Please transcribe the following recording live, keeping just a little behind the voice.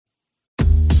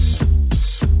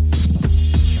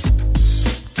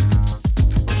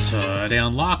Today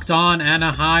on Locked On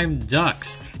Anaheim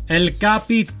Ducks, El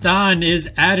Capitan is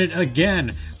at it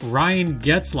again. Ryan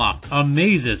Getzlaf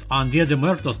amazes on Dia de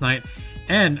Muertos night,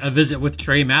 and a visit with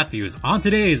Trey Matthews on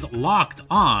today's Locked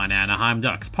On Anaheim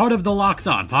Ducks, part of the Locked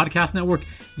On Podcast Network,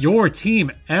 your team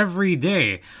every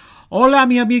day. Hola,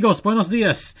 mi amigos, buenos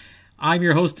dias. I'm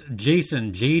your host,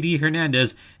 Jason JD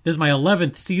Hernandez. This is my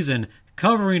 11th season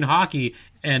covering hockey,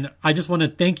 and I just want to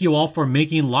thank you all for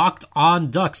making Locked On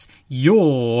Ducks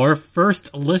your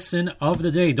first listen of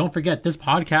the day. Don't forget, this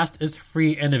podcast is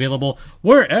free and available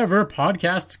wherever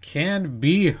podcasts can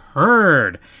be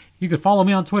heard. You can follow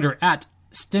me on Twitter at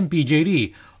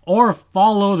StimpyJD, or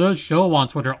follow the show on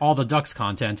Twitter, all the Ducks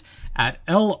content, at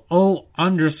LO_Ducks.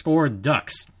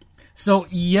 So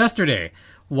yesterday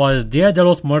was Dia de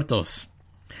los Muertos.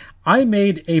 I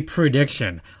made a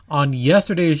prediction on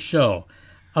yesterday's show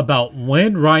about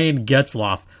when Ryan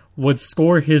Getzlaf would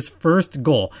score his first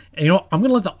goal. And I'm going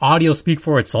to let the audio speak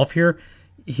for itself here.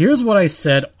 Here's what I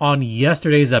said on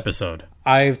yesterday's episode.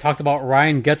 I've talked about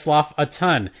Ryan Getzlaf a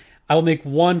ton. I will make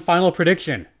one final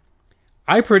prediction.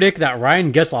 I predict that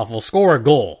Ryan Getzlaf will score a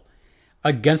goal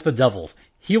against the Devils.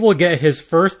 He will get his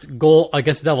first goal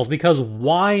against the Devils, because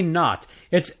why not?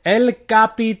 It's El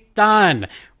Capitan,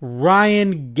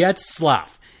 Ryan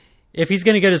Getzlaf. If he's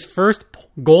going to get his first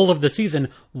goal of the season,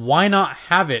 why not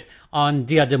have it on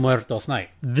Dia de Muertos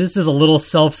night? This is a little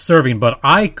self-serving, but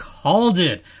I called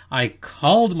it. I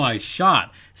called my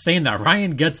shot, saying that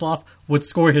Ryan Getzlaf would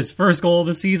score his first goal of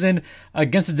the season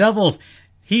against the Devils.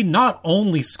 He not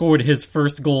only scored his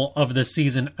first goal of the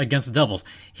season against the Devils,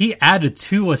 he added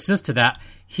 2 assists to that.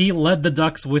 He led the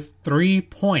Ducks with 3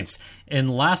 points in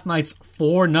last night's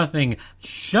 4-0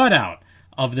 shutout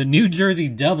of the New Jersey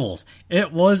Devils.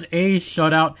 It was a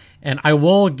shutout, and I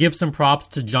will give some props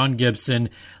to John Gibson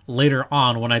later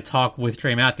on when I talk with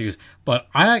Trey Matthews, but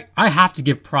I have to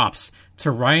give props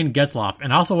to Ryan Getzlaf,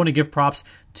 and I also want to give props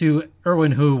to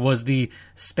Erwin, who was the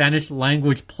Spanish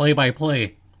language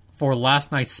play-by-play for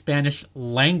last night's Spanish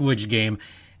language game,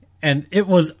 and it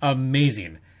was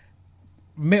amazing.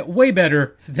 Way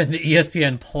better than the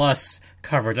ESPN Plus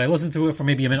coverage. I listened to it for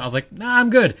maybe a minute. I was like, nah, I'm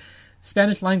good.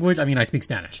 Spanish language, I speak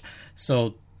Spanish.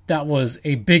 So that was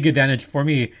a big advantage for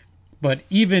me. But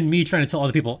even me trying to tell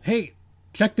other people, hey,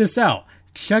 check this out.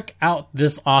 Check out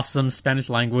this awesome Spanish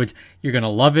language. You're going to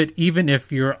love it. Even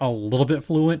if you're a little bit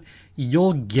fluent,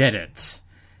 you'll get it.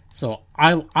 So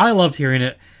I loved hearing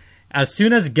it. As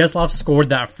soon as Getzlaf scored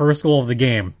that first goal of the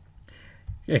game,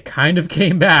 it kind of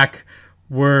came back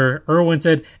where Erwin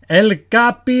said, El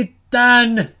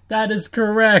Capitan. That is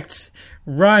correct.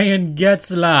 Ryan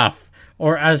Getzlaf.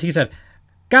 Or as he said,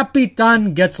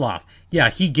 Capitan Getzlaf. Yeah,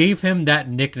 he gave him that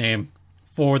nickname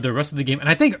for the rest of the game. And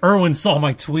I think Erwin saw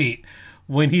my tweet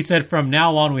when he said from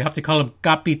now on we have to call him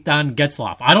Capitan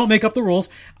Getzlaf. I don't make up the rules.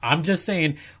 I'm just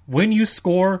saying, when you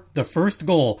score the first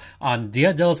goal on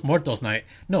Dia de los Muertos night,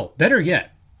 no, better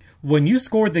yet, when you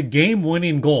score the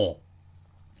game-winning goal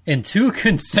in 2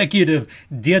 consecutive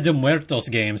Dia de Muertos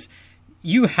games,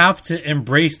 you have to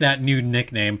embrace that new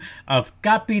nickname of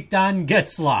Capitan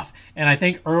Getzlaf. And I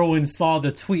think Erwin saw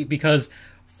the tweet, because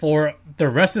for the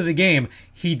rest of the game,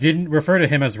 he didn't refer to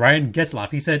him as Ryan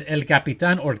Getzlaf. He said El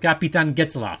Capitan or Capitan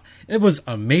Getzlaf. It was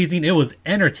amazing. It was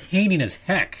entertaining as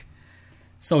heck.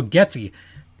 So Getzy,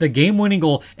 the game-winning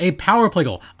goal, a power play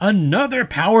goal. Another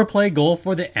power play goal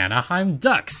for the Anaheim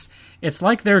Ducks. It's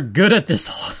like they're good at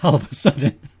this all of a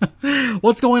sudden.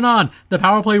 What's going on? The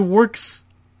power play works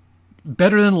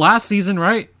better than last season,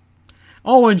 right?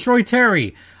 Oh, and Troy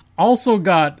Terry also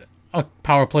got a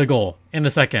power play goal in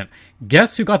the second.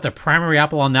 Guess who got the primary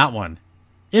apple on that one?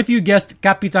 If you guessed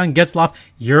Capitan Getzlaf,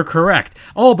 you're correct.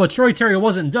 Oh, but Troy Terry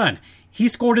wasn't done. He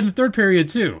scored in the third period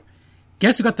too.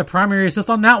 Guess who got the primary assist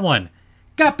on that one?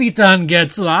 Capitan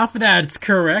Getzlaf, that's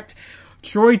correct.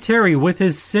 Troy Terry with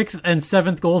his 6th and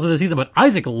 7th goals of the season, but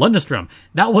Isaac Lundestrom,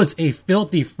 that was a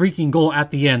filthy freaking goal at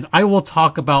the end. I will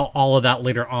talk about all of that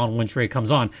later on when Trey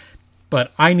comes on,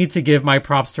 but I need to give my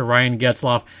props to Ryan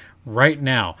Getzlaf right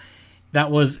now. That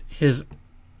was his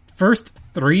first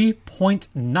 3-point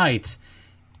night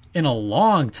in a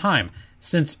long time,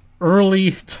 since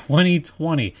early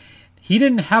 2020. He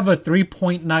didn't have a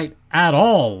 3-point night at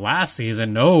all last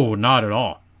season. No, not at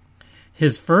all.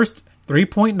 His first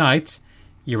 3-point night,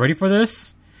 you ready for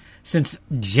this? Since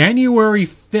January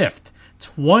 5th,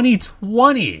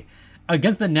 2020,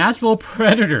 against the Nashville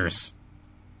Predators.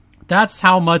 That's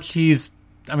how much he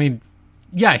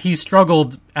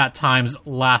struggled at times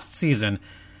last season,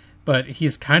 but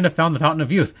he's kind of found the fountain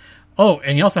of youth. Oh,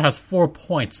 and he also has 4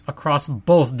 points across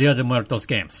both Dia de Muertos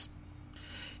games.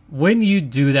 When you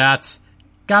do that,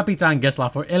 Capitan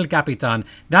Getzlaf or El Capitan.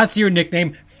 That's your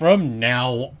nickname from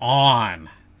now on.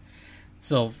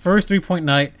 So, first 3-point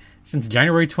night since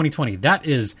January 2020. That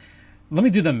is, let me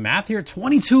do the math here,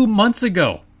 22 months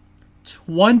ago.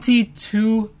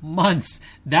 22 months.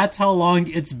 That's how long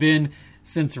it's been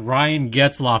since Ryan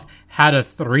Getzlaf had a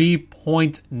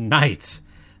 3-point night.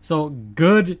 So,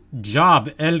 good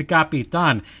job, El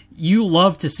Capitan. You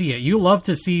love to see it. You love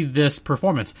to see this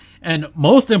performance. And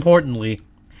most importantly,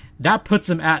 that puts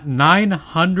him at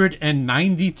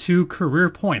 992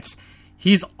 career points.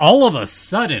 He's all of a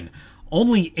sudden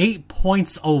only 8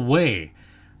 points away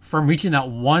from reaching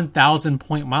that 1,000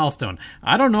 point milestone.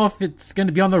 I don't know if it's going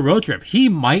to be on the road trip. He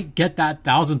might get that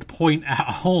 1,000th point at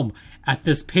home at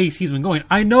this pace he's been going.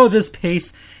 I know this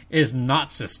pace is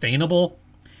not sustainable.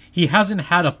 He hasn't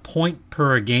had a point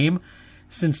per game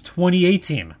since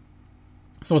 2018.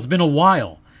 So it's been a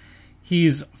while.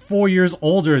 He's 4 years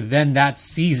older than that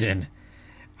season.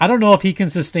 I don't know if he can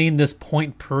sustain this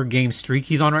point per game streak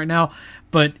he's on right now,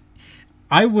 but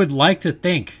I would like to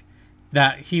think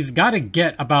that he's got to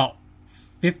get about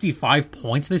 55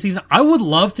 points this season. I would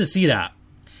love to see that.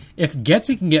 If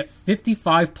Getzy can get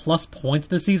 55 plus points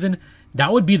this season,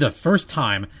 that would be the first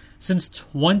time since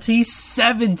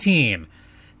 2017.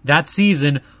 That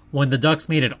season when the Ducks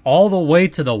made it all the way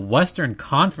to the Western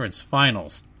Conference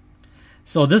Finals.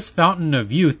 So this fountain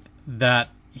of youth that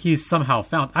he's somehow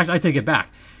found, actually I take it back,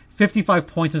 55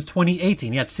 points since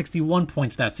 2018. He had 61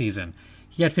 points that season.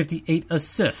 He had 58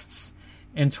 assists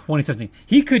in 2017.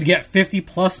 He could get 50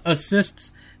 plus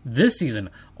assists this season.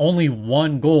 Only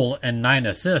 1 goal and 9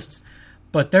 assists.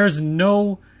 But there's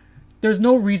no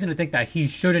reason to think that he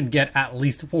shouldn't get at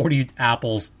least 40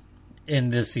 apples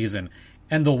in this season.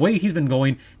 And the way he's been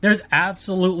going, there's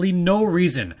absolutely no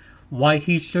reason why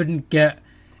he shouldn't get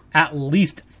at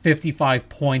least 55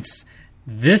 points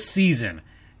this season.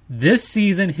 This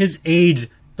season, his age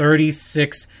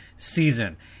 36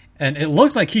 season. And it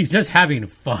looks like he's just having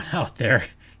fun out there.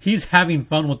 He's having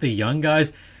fun with the young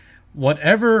guys.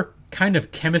 Whatever kind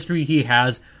of chemistry he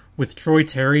has with Troy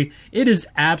Terry, it is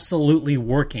absolutely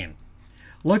working.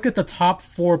 Look at the top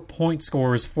 4 point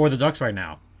scorers for the Ducks right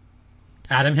now.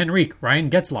 Adam Henrique, Ryan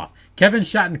Getzlaf, Kevin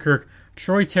Shattenkirk,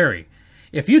 Troy Terry.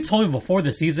 If you told me before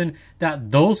the season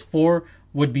that those 4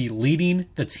 would be leading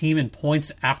the team in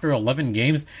points after 11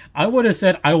 games, I would have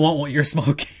said, I want what you're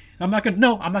smoking. I'm not going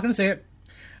to say it.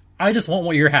 I just want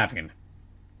what you're having.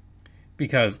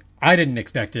 Because I didn't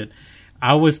expect it.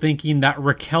 I was thinking that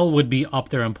Raquel would be up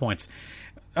there in points.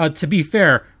 To be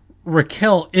fair,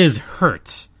 Raquel is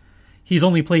hurt. He's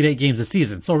only played 8 games this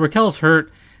season. So Raquel's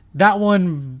hurt. That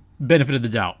one benefited the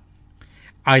doubt.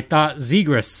 I thought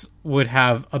Zegras would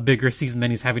have a bigger season than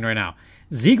he's having right now.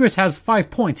 Zegras has 5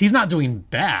 points. He's not doing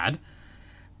bad,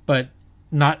 but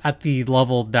not at the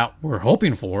level that we're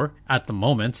hoping for at the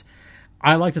moment.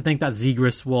 I like to think that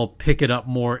Zegras will pick it up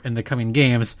more in the coming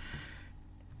games.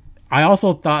 I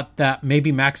also thought that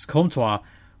maybe Max Comtois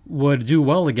would do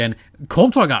well again.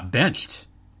 Comtois got benched.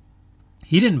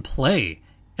 He didn't play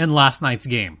in last night's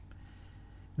game.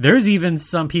 There's even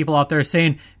some people out there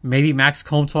saying maybe Max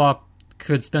Comtois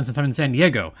could spend some time in San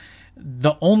Diego.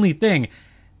 The only thing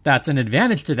that's an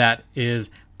advantage to that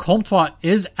is Comtois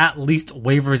is at least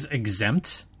waivers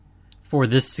exempt for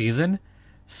this season.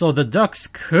 So the Ducks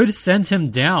could send him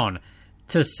down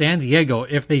to San Diego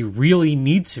if they really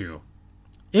need to.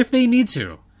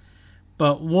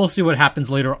 But we'll see what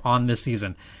happens later on this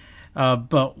season.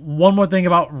 But one more thing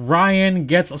about Capitan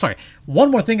Getzlaf.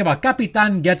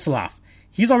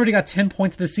 He's already got 10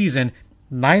 points this season,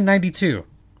 992.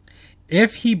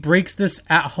 If he breaks this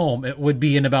at home, it would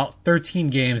be in about 13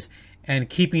 games and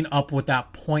keeping up with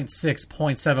that 0.6,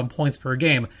 0.7 points per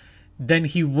game, then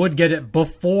he would get it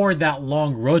before that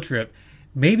long road trip,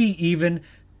 maybe even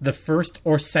the first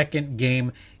or second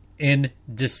game in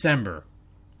December.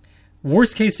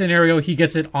 Worst case scenario, he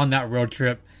gets it on that road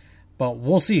trip, but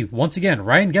we'll see. Once again,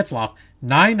 Ryan Getzlaf,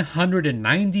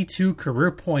 992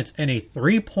 career points in a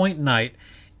 3-point night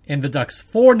in the Ducks'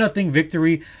 4-0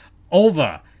 victory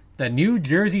over the New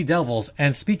Jersey Devils.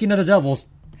 And speaking of the Devils,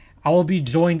 I will be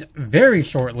joined very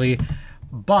shortly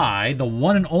by the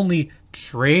one and only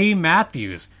Trey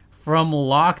Matthews from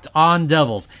Locked On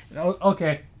Devils.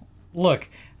 Okay, look,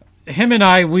 him and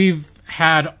I, we've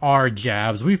had our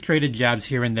jabs. We've traded jabs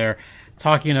here and there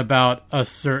talking about a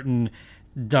certain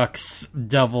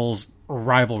Ducks-Devils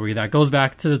rivalry that goes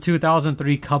back to the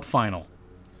 2003 Cup Final.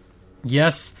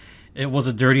 Yes, it was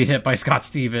a dirty hit by Scott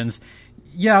Stevens.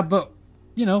 Yeah, but,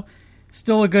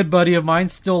 still a good buddy of mine.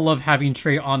 Still love having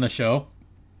Trey on the show.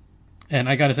 And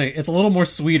I gotta say, it's a little more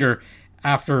sweeter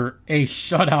after a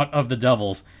shutout of the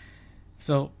Devils.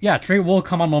 So, yeah, Trey will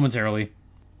come on momentarily.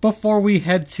 Before we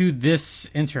head to this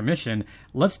intermission,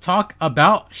 let's talk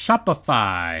about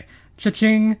Shopify.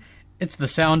 Cha-ching! It's the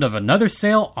sound of another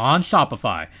sale on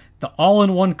Shopify, the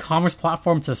all-in-one commerce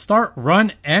platform to start,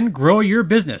 run, and grow your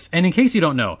business. And in case you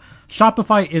don't know,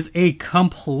 Shopify is a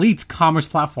complete commerce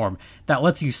platform that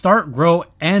lets you start, grow,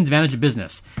 and manage a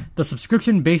business. The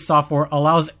subscription-based software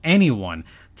allows anyone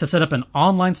to set up an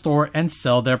online store and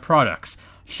sell their products.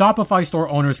 Shopify store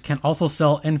owners can also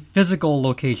sell in physical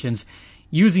locations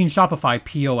using Shopify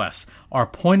POS, our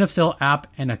point-of-sale app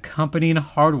and accompanying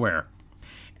hardware.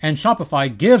 And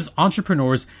Shopify gives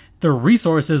entrepreneurs the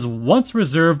resources once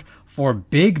reserved for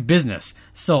big business,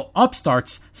 so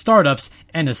upstarts, startups,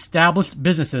 and established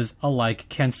businesses alike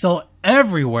can sell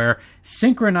everywhere,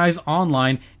 synchronize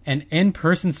online and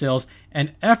in-person sales,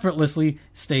 and effortlessly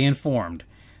stay informed.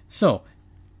 So,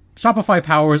 Shopify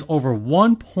powers over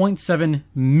 1.7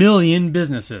 million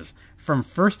businesses, from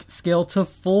first scale to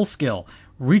full scale,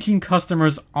 reaching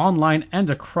customers online and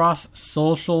across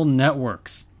social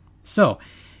networks. So,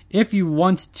 if you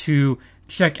want to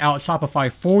check out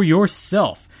Shopify for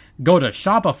yourself, go to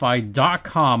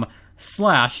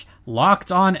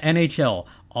shopify.com/lockedonnhl,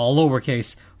 all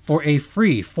lowercase, for a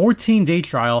free 14-day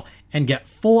trial and get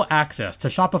full access to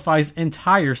Shopify's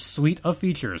entire suite of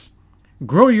features.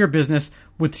 Grow your business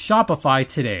with Shopify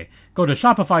today. Go to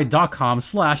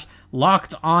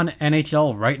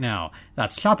shopify.com/lockedonnhl right now.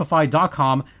 That's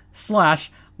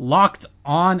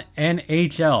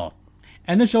shopify.com/lockedonnhl.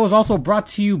 And this show is also brought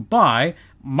to you by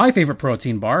my favorite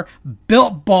protein bar,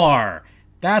 Built Bar.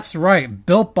 That's right,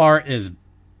 Built Bar is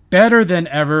better than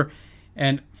ever.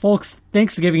 And folks,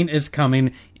 Thanksgiving is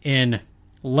coming in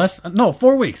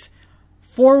 4 weeks.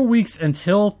 4 weeks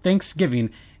until Thanksgiving.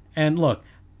 And look,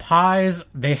 pies,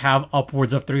 they have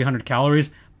upwards of 300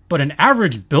 calories, but an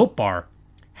average Built Bar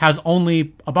has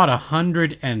only about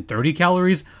 130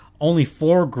 calories, only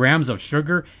 4 grams of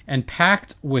sugar, and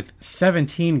packed with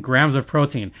 17 grams of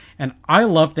protein. And I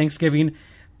love Thanksgiving,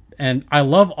 and I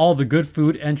love all the good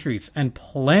food and treats, and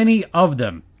plenty of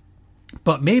them.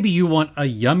 But maybe you want a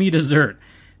yummy dessert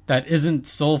that isn't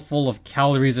so full of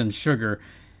calories and sugar.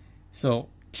 So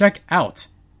check out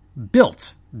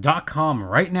Built.com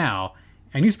right now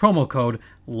and use promo code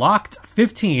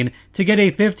LOCKED15 to get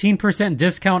a 15%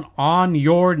 discount on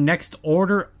your next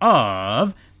order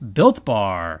of Built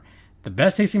Bar, the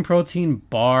best tasting protein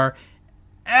bar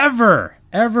ever.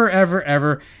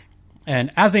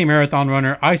 And as a marathon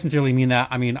runner, I sincerely mean that.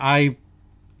 I mean, I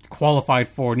qualified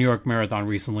for New York Marathon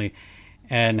recently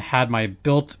and had my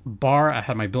Built Bar, I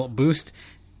had my Built Boost.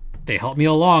 They helped me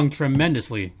along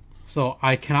tremendously. So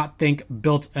I cannot thank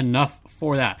Built enough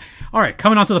for that. All right,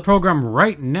 coming onto the program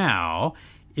right now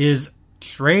is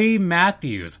Trey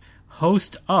Matthews,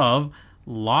 host of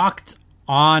Locked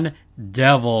on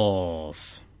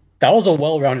Devils. That was a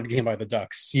well-rounded game by the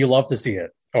Ducks. You love to see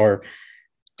it. Or,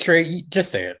 Trey,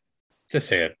 just say it. Just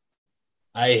say it.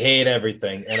 I hate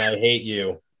everything, and I hate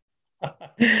you.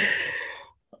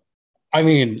 I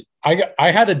mean,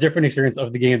 I had a different experience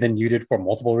of the game than you did for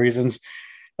multiple reasons.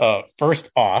 First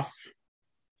off,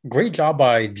 great job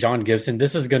by John Gibson.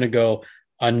 This is going to go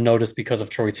unnoticed because of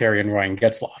Troy Terry and Ryan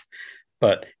Getzlaf.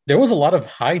 But there was a lot of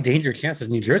high danger chances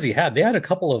New Jersey had. They had a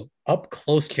couple of up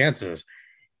close chances,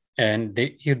 and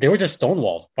they were just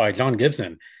stonewalled by John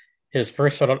Gibson, his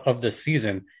first shutout of the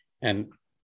season. And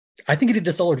I think he did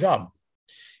a stellar job.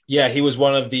 Yeah, he was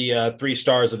one of the 3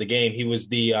 stars of the game. He was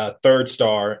the third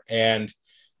star. And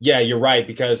yeah, you're right,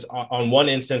 because on one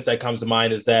instance that comes to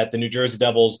mind is that the New Jersey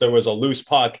Devils, there was a loose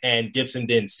puck and Gibson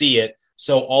didn't see it.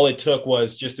 So all it took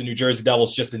was just the New Jersey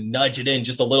Devils just to nudge it in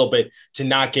just a little bit to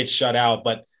not get shut out.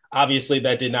 But obviously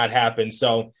that did not happen.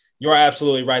 So you're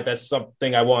absolutely right. That's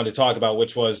something I wanted to talk about,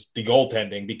 which was the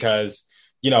goaltending, because,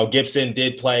 Gibson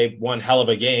did play one hell of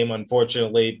a game.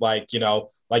 Unfortunately, like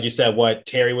you said, what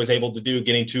Terry was able to do,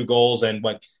 getting 2 goals, and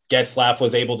what Getzlaf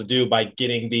was able to do by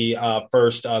getting the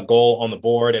first goal on the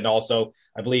board. And also,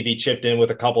 I believe he chipped in with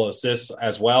a couple of assists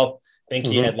as well. I think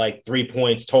he had like 3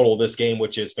 points total this game,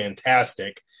 which is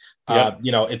fantastic. Yep.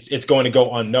 It's going to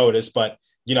go unnoticed, but,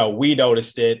 we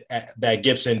noticed it that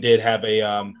Gibson did have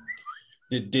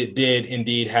did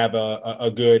indeed have a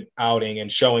good outing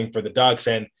and showing for the Ducks.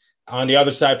 And on the other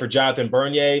side for Jonathan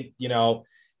Bernier,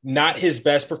 not his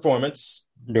best performance.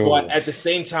 No. But at the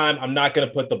same time, I'm not going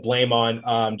to put the blame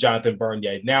on Jonathan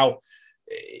Bernier. Now,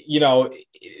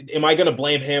 am I going to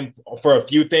blame him for a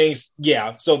few things?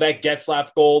 Yeah. So that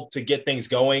Getzlaf goal to get things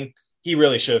going, he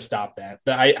really should have stopped that.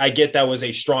 I get that was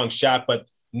a strong shot, but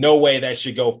no way that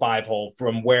should go 5-hole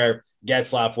from where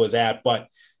Getzlaf was at. But,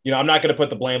 I'm not going to put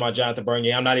the blame on Jonathan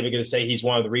Bernier. I'm not even going to say he's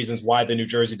one of the reasons why the New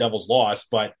Jersey Devils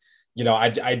lost, but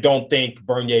I don't think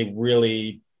Bernier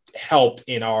really helped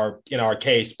in our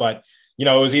case. But it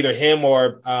was either him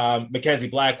or Mackenzie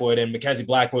Blackwood, and Mackenzie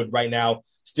Blackwood right now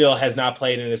still has not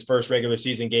played in his first regular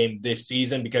season game this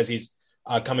season because he's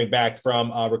coming back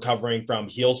from recovering from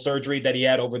heel surgery that he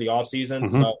had over the offseason.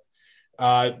 Mm-hmm.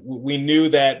 So we knew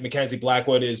that Mackenzie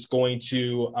Blackwood is going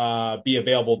to be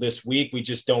available this week. We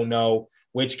just don't know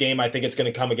which game. I think it's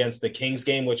going to come against the Kings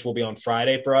game, which will be on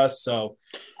Friday for us. So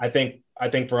I think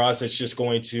for us, it's just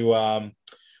going to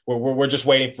we're just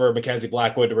waiting for Mackenzie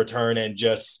Blackwood to return and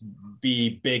just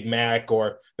be Big Mac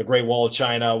or the Great Wall of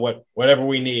China, whatever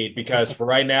we need, because for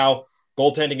right now,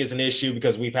 goaltending is an issue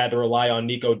because we've had to rely on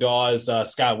Nico Dawes,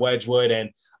 Scott Wedgwood,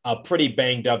 and a pretty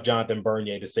banged up Jonathan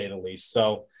Bernier, to say the least.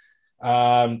 So,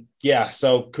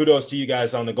 so kudos to you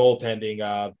guys on the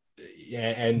goaltending.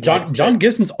 And John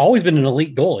Gibson's always been an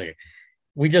elite goalie.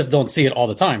 We just don't see it all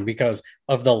the time because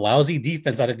of the lousy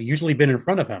defense that have usually been in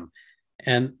front of him.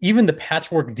 And even the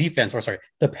patchwork defense the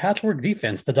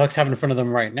Ducks have in front of them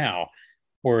right now,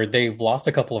 where they've lost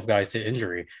a couple of guys to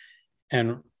injury.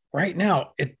 And right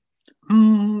now,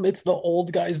 it's the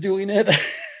old guys doing it.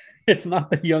 It's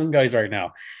not the young guys right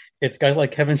now. It's guys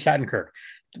like Kevin Shattenkirk.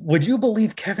 Would you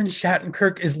believe Kevin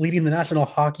Shattenkirk is leading the National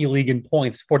Hockey League in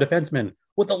points for defensemen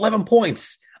with 11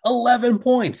 points? 11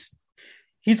 points.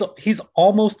 He's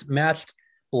almost matched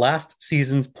last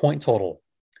season's point total.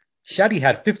 Shatty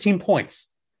had 15 points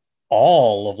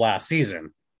all of last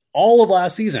season.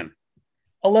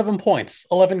 11 points,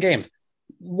 11 games.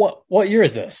 What year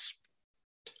is this?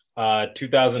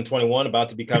 2021, about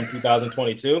to become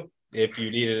 2022, if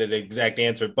you needed an exact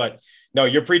answer. But no,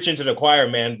 you're preaching to the choir,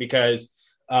 man, because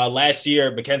last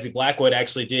year, Mackenzie Blackwood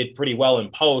actually did pretty well in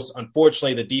post.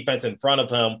 Unfortunately, the defense in front of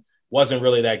him wasn't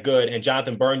really that good. And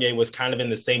Jonathan Bernier was kind of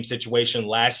in the same situation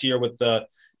last year with the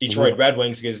Detroit Red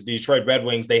Wings, because the Detroit Red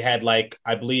Wings, they had, like,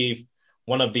 I believe,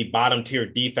 one of the bottom tier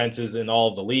defenses in all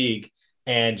of the league.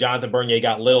 And Jonathan Bernier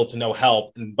got little to no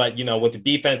help. But, with the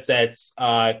defense that's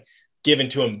given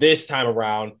to him this time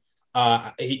around,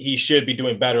 he should be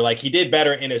doing better. Like, he did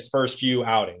better in his first few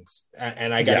outings.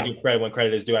 And I got to give credit when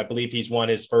credit is due. I believe he's won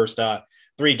his first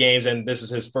 3 games, and this is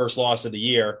his first loss of the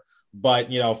year. But,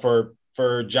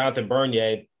 for Jonathan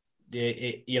Bernier,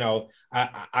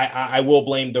 I will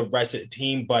blame the rest of the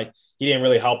team, but he didn't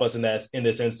really help us in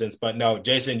this instance. But no,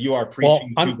 Jason, you are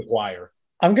preaching to the choir.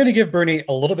 I'm going to give Bernie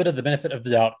a little bit of the benefit of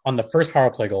the doubt on the first power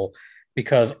play goal,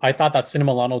 because I thought that Cindy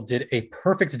Milano did a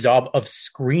perfect job of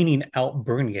screening out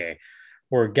Bernier,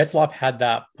 where Getzlaf had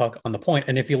that puck on the point.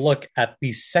 And if you look at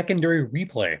the secondary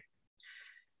replay,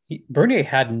 Bernier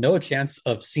had no chance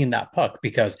of seeing that puck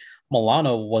because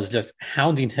Milano was just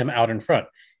hounding him out in front.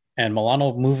 And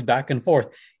Milano moved back and forth.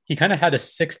 He kind of had a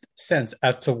sixth sense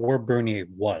as to where Bernier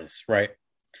was, right?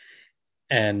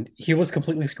 And he was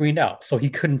completely screened out, so he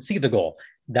couldn't see the goal.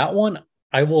 That one,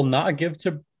 I will not give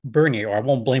to Bernier, or I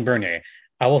won't blame Bernier.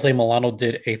 I will say Milano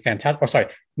did a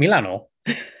fantastic, Milano,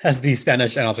 as the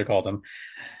Spanish announcer called him.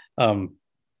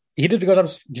 He did a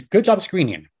good job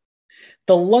screening.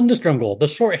 The Lundestrom goal, the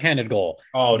shorthanded goal.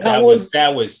 Oh, that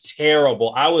was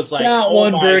terrible. I was like, that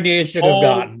one Bernier should have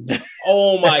gotten.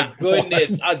 Oh my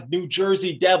goodness, New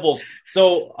Jersey Devils.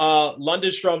 So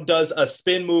Lundestrom does a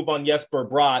spin move on Jesper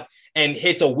Bratt and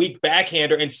hits a weak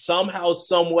backhander, and somehow,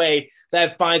 some way,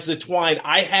 that finds the twine.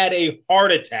 I had a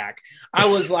heart attack. I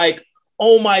was like,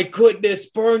 oh my goodness,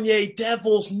 Bernier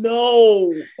Devils,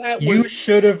 no. You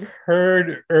should have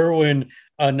heard Erwin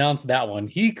announce that one.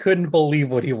 He couldn't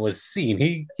believe what he was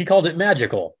seeing. He called it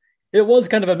magical. It was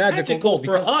kind of a magical goal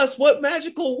for us. What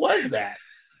magical was that?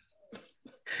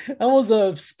 That was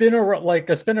a spinner, like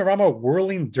a spinorama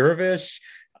whirling dervish.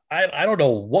 I don't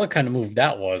know what kind of move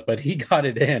that was, but he got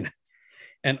it in.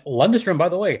 And Lundestrom, by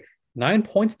the way, 9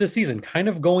 points this season, kind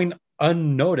of going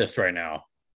unnoticed right now.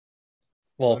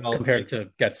 Well, compared to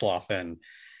Getzlaf and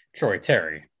Troy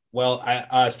Terry. Well,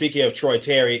 speaking of Troy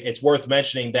Terry, it's worth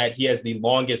mentioning that he has the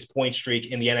longest point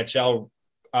streak in the NHL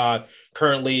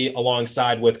currently,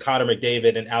 alongside with Connor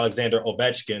McDavid and Alexander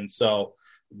Ovechkin. So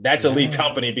that's elite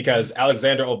company, because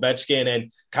Alexander Ovechkin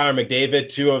and Connor McDavid,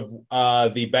 2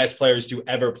 of the best players to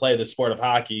ever play the sport of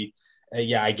hockey.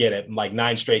 I get it, like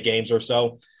 9 straight games or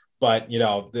so. But,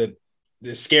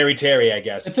 the scary Terry, I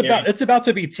guess. It's about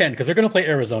to be 10 because they're going to play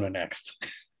Arizona next.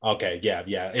 Okay, yeah.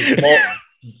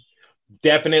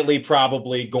 definitely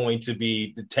probably going to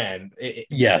be the 10.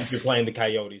 Yes. If you're playing the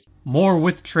Coyotes. More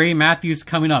with Trey Matthews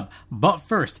coming up. But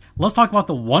first, let's talk about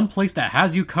the one place that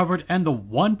has you covered and the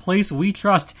one place we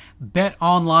trust,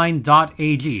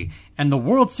 betonline.ag. And the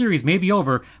World Series may be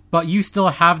over, but you still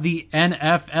have the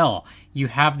NFL. You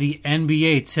have the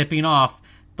NBA tipping off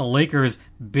the Lakers'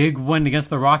 big win against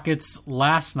the Rockets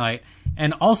last night.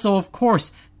 And also, of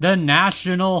course, the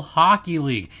National Hockey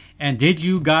League. And did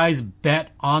you guys bet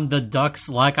on the Ducks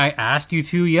like I asked you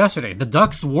to yesterday? The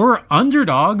Ducks were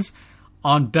underdogs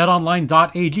on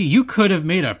betonline.ag. You could have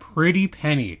made a pretty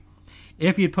penny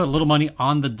if you'd put a little money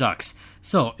on the Ducks.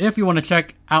 So if you want to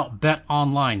check out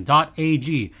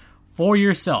betonline.ag for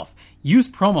yourself, use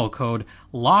promo code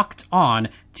LOCKEDON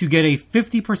to get a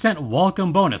 50%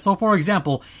 welcome bonus. So for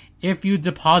example, if you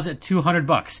deposit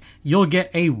 $200, you'll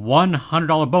get a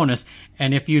 $100 bonus.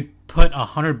 And if you put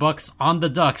 $100 on the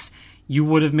Ducks, you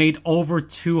would have made over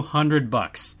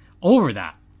 $200 over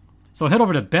that. So head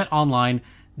over to betonline.ag.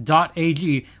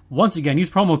 Once again, use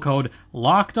promo code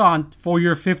LOCKEDON for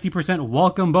your 50%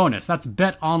 welcome bonus. That's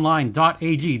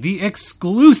betonline.ag, the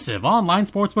exclusive online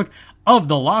sportsbook of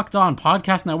the Locked On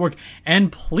Podcast Network.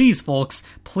 And please, folks,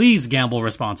 please gamble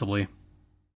responsibly.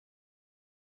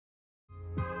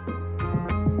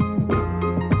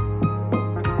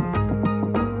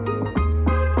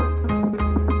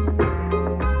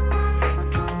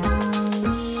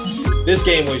 This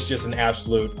game was just an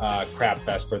absolute crap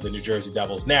fest for the New Jersey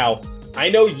Devils. Now, I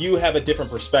know you have a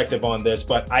different perspective on this,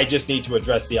 but I just need to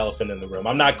address the elephant in the room.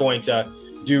 I'm not going to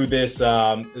do this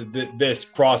this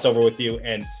crossover with you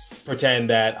and pretend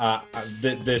that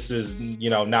this is,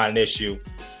 not an issue.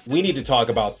 We need to talk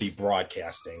about the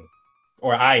broadcasting,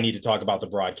 or I need to talk about the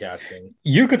broadcasting.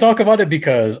 You could talk about it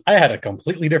because I had a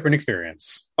completely different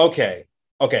experience. Okay.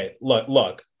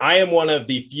 Look, I am one of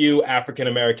the few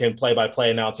African-American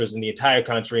play-by-play announcers in the entire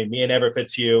country. Me and Everett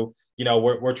Fitzhugh,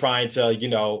 we're trying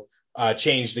to,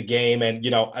 change the game. And,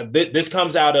 this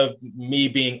comes out of me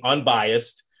being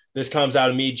unbiased. This comes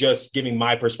out of me just giving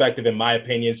my perspective and my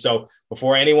opinion. So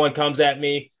before anyone comes at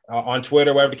me on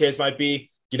Twitter, whatever the case might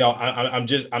be, I'm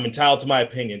entitled to my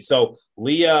opinion. So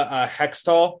Leah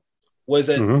Hextall was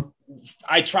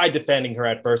I tried defending her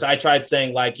at first. I tried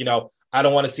saying I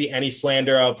don't want to see any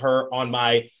slander of her on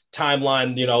my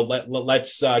timeline.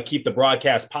 Let's keep the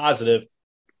broadcast positive.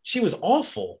 She was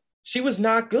awful. She was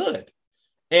not good.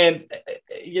 And,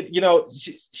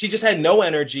 she just had no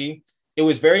energy. It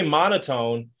was very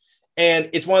monotone. And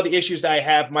it's one of the issues that I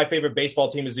have. My favorite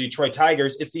baseball team is the Detroit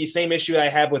Tigers. It's the same issue I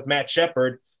have with Matt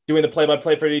Shepard doing the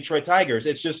play-by-play for the Detroit Tigers.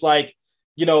 It's just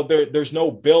there's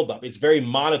no buildup. It's very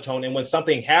monotone. And when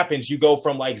something happens, you go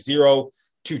from 0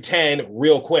 to 10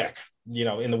 real quick.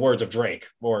 In the words of Drake,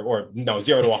 or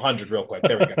 0 to 100 real quick.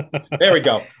 There we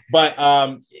go.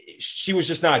 But she was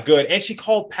just not good. And she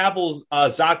called Pavel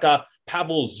Zacha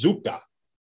Pavel Zuka.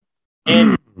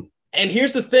 And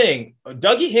here's the thing.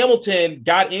 Dougie Hamilton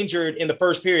got injured in the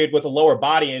first period with a lower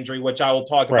body injury, which I will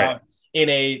talk about in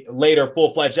a later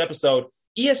full-fledged episode.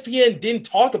 ESPN didn't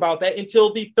talk about that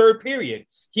until the third period.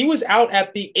 He was out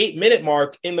at the 8-minute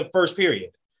mark in the first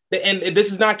period. And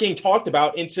this is not getting talked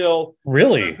about until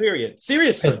really period.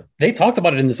 Seriously, they talked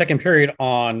about it in the second period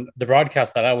on the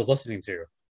broadcast that I was listening to.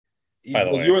 By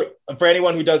the way, for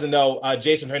anyone who doesn't know,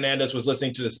 Jason Hernandez was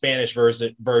listening to the Spanish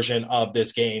version of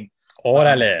this game.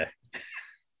 Órale,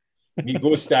 me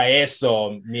gusta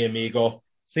eso, mi amigo.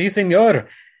 Sí, señor.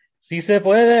 Sí se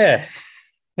puede.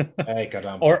 Ay,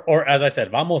 caramba. Or as I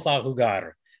said, vamos a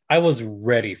jugar. I was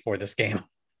ready for this game.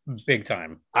 Big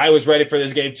time. I was ready for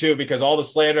this game too, because all the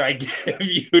slander I gave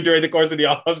you during the course of the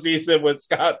offseason with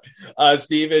Scott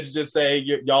Stevens just saying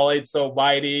y'all ain't so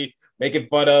mighty, making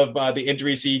fun of the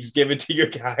injury she's given to your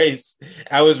guys.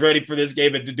 I was ready for this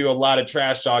game and to do a lot of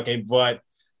trash talking, but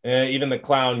even the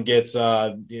clown gets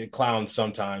clowned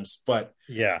sometimes. But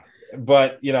yeah,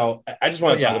 I just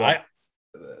want to talk about.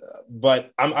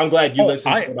 But I'm glad you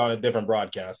listened to it on a different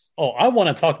broadcast. I want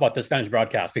to talk about the Spanish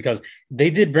broadcast because they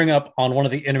did bring up on one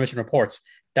of the intermission reports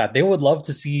that they would love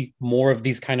to see more of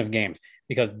these kind of games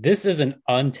because this is an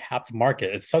untapped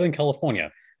market. It's Southern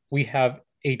California. We have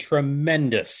a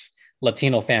tremendous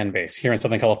Latino fan base here in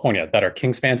Southern California that are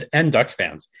Kings fans and Ducks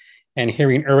fans. And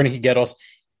hearing Erwin Higueros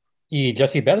y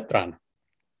Jesse Beltran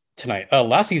tonight.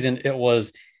 Last season,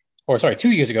 2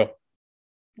 years ago,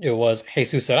 it was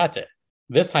Jesus Zarate.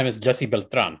 This time it's Jesse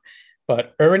Beltran.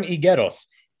 But Erwin Higueros,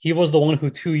 he was the one who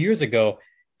 2 years ago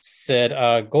said,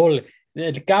 Gol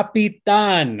el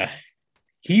Capitan.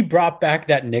 He brought back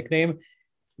that nickname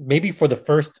maybe for the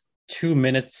first 2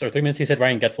 minutes or 3 minutes. He said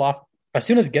Ryan Getzlaf. As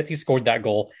soon as Getty scored that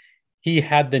goal, he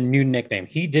had the new nickname.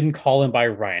 He didn't call him by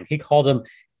Ryan. He called him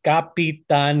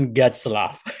Kapitan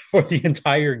Getzlaf for the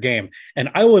entire game. And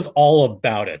I was all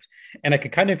about it. And I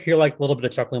could kind of hear like a little bit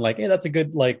of chuckling, like, hey, that's a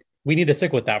good, like, we need to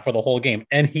stick with that for the whole game.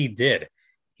 And he did.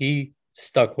 He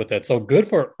stuck with it. So good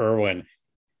for Erwin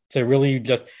to really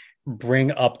just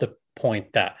bring up the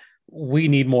point that we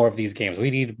need more of these games.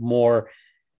 We need more,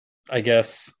 I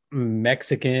guess,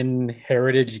 Mexican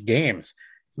heritage games.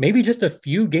 Maybe just a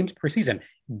few games per season.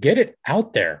 Get it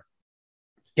out there.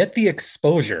 Get the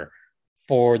exposure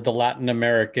for the Latin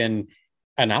American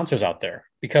announcers out there.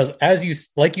 Because as you,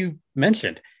 like you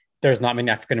mentioned, there's not many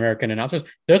African American announcers.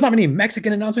 There's not many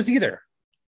Mexican announcers either.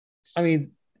 I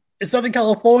mean, it's Southern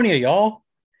California, y'all.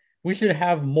 We should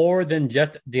have more than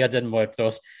just Dia de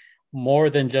Muertos, more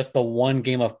than just the one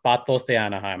game of Patos de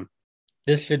Anaheim.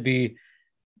 This should be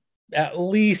at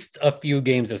least a few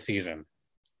games a season,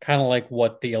 kind of like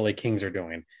what the LA Kings are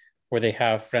doing, where they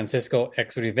have Francisco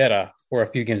X Rivera for a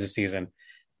few games a season.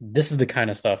 This is the kind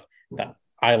of stuff that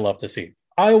I love to see.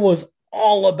 I was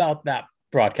all about that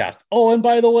broadcast. Oh, and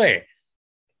by the way,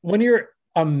 when you're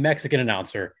a Mexican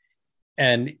announcer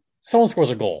and someone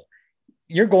scores a goal,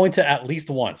 you're going to at least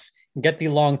once get the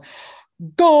long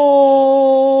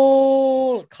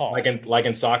goal call. Like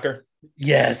in soccer?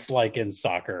 Yes, like in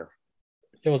soccer.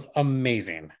 It was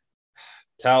amazing.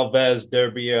 Tal vez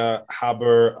debería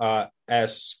haber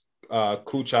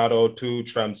escuchado tu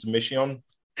transmisión.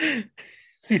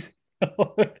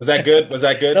 Was that good? Was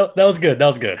that good? No, that was good. That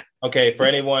was good. Okay, for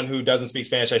anyone who doesn't speak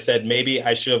Spanish, I said maybe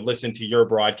I should have listened to your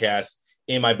broadcast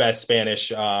in my best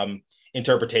Spanish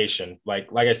interpretation. Like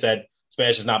I said,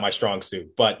 Spanish is not my strong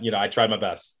suit, but I tried my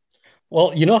best.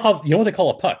 Well, you know what they call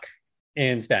a puck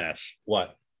in Spanish?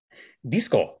 What?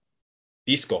 Disco.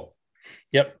 Disco.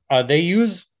 Yep. They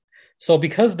use, so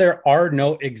because there are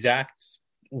no exact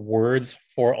words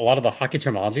for a lot of the hockey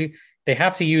terminology, they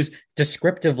have to use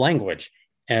descriptive language.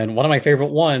 And one of my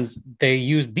favorite ones, they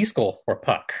use disco for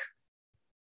puck,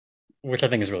 which I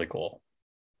think is really cool.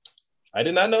 I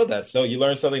did not know that. So you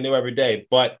learn something new every day.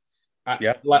 But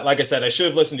like I said, I should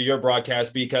have listened to your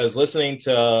broadcast, because listening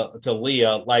to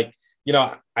Leah, I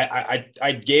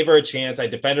gave her a chance. I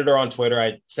defended her on Twitter.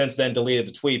 I since then deleted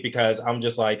the tweet because I'm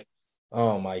just like,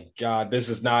 oh my God, this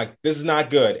is not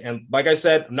good. And like I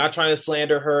said, I'm not trying to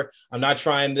slander her. I'm not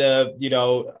trying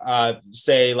to,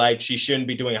 say like she shouldn't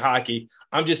be doing hockey.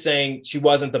 I'm just saying she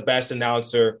wasn't the best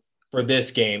announcer for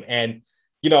this game. And,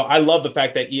 I love the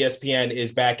fact that ESPN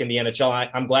is back in the NHL.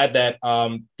 I'm glad that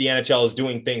the NHL is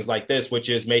doing things like this, which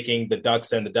is making the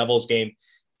Ducks and the Devils game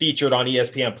featured on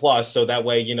ESPN Plus. So that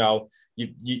way,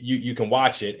 you can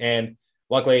watch it. And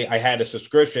luckily I had a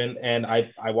subscription and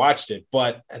I watched it,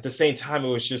 but at the same time,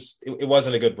 it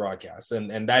wasn't a good broadcast.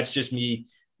 And that's just me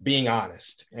being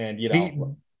honest. And,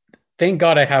 thank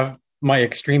God I have my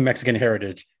extreme Mexican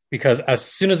heritage, because as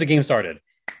soon as the game started,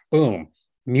 boom,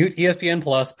 mute ESPN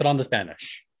Plus, put on the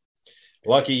Spanish.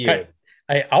 Lucky you.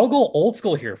 I'll go old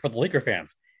school here for the Laker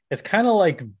fans. It's kind of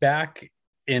like back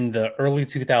in the early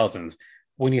 2000s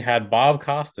when you had Bob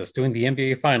Costas doing the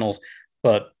NBA Finals,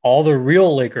 but all the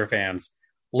real Laker fans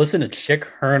listen to Chick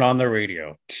Hearn on the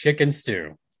radio, Chick and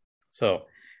Stew. So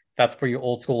that's for you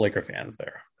old school Laker fans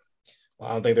there. Well,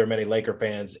 I don't think there are many Laker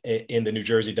fans in the New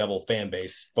Jersey Devil fan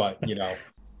base, but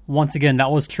Once again,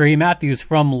 that was Trey Matthews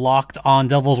from Locked On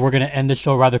Devils. We're going to end the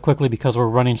show rather quickly because we're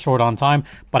running short on time,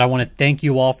 but I want to thank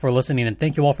you all for listening and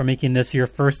thank you all for making this your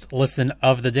first listen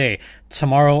of the day.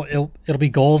 Tomorrow, it'll be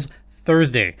Goals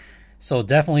Thursday. So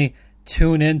definitely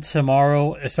tune in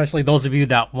tomorrow, especially those of you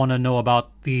that want to know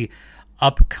about the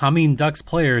upcoming Ducks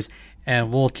players,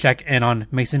 and we'll check in on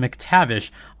Mason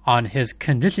McTavish on his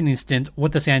conditioning stint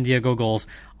with the San Diego Gulls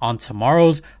on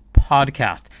tomorrow's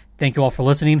podcast. Thank you all for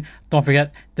listening. Don't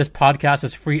forget, this podcast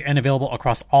is free and available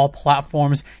across all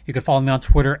platforms. You can follow me on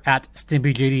Twitter at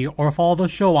StimpyJD or follow the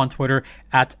show on Twitter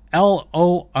at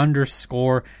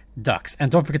LO_Ducks.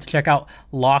 And don't forget to check out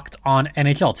Locked On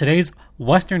NHL. Today's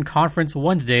Western Conference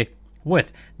Wednesday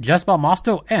with Jess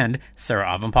Belmosto and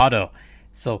Sarah Avampado.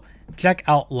 So check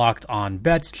out Locked On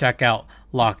Bets, check out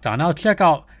Locked On Out, check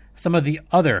out some of the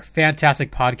other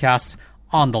fantastic podcasts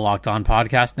on the Locked On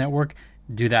Podcast Network.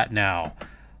 Do that now.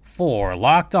 For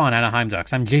Locked On Anaheim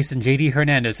Ducks, I'm Jason JD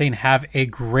Hernandez saying have a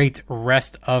great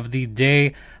rest of the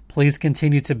day. Please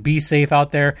continue to be safe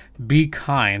out there, be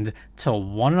kind to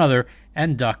one another,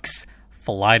 and Ducks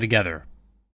fly together.